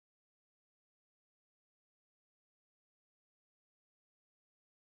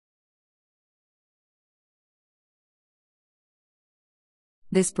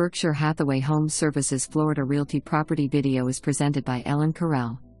This Berkshire Hathaway HomeServices Florida Realty property video is presented by Ellen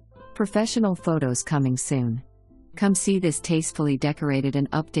Carrell. Professional photos coming soon. Come see this tastefully decorated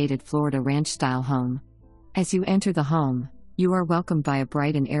and updated Florida ranch-style home. As you enter the home, you are welcomed by a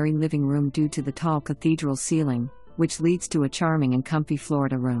bright and airy living room due to the tall cathedral ceiling, which leads to a charming and comfy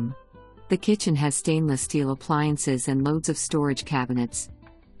Florida room. The kitchen has stainless steel appliances and loads of storage cabinets.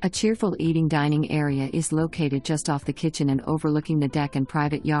 A cheerful eating dining area is located just off the kitchen and overlooking the deck and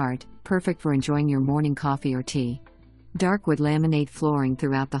private yard, perfect for enjoying your morning coffee or tea. Dark wood laminate flooring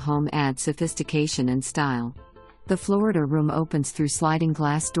throughout the home adds sophistication and style. The Florida room opens through sliding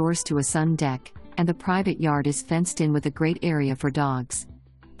glass doors to a sun deck, and the private yard is fenced in with a great area for dogs.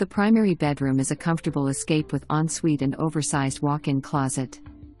 The primary bedroom is a comfortable escape with ensuite and oversized walk-in closet.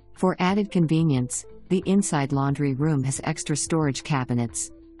 For added convenience, the inside laundry room has extra storage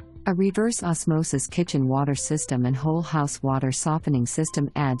cabinets. A reverse osmosis kitchen water system and whole house water softening system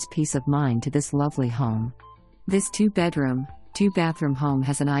adds peace of mind to this lovely home. This 2-bedroom, 2-bathroom home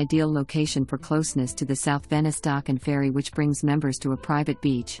has an ideal location for closeness to the South Venice dock and ferry, which brings members to a private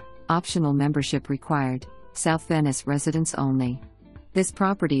beach. Optional membership required. South Venice residents only. This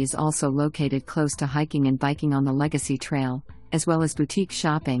property is also located close to hiking and biking on the Legacy Trail, as well as boutique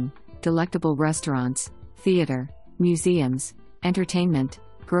shopping, delectable restaurants, theater, museums, entertainment,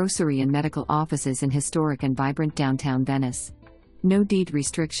 grocery and medical offices in historic and vibrant downtown Venice. No deed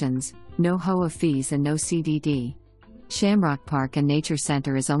restrictions, no HOA fees and no CDD. Shamrock Park and Nature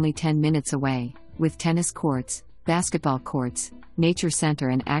Center is only 10 minutes away, with tennis courts, basketball courts, nature center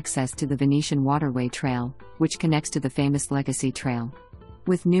and access to the Venetian Waterway Trail, which connects to the famous Legacy Trail.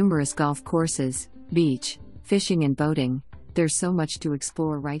 With numerous golf courses, beach, fishing and boating, there's so much to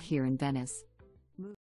explore right here in Venice.